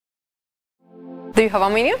Do you have a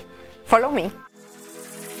minute? Follow me.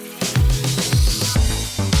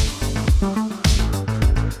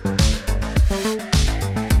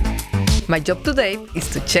 My job today is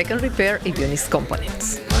to check and repair Avionics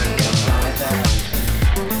components.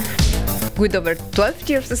 With over 12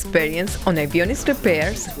 years experience on Avionics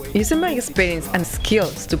repairs, using my experience and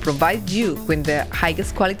skills to provide you with the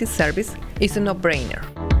highest quality service is a no-brainer.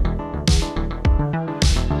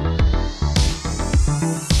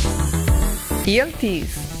 ELTs,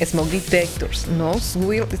 smoke detectors, nose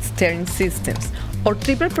wheel steering systems, or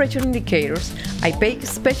triple pressure indicators, I pay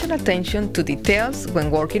special attention to details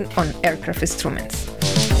when working on aircraft instruments.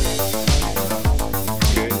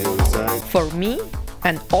 For me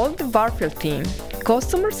and all the Barfield team,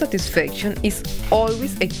 customer satisfaction is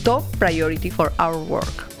always a top priority for our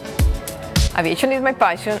work. Aviation is my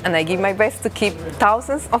passion, and I give my best to keep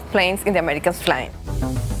thousands of planes in the Americans flying.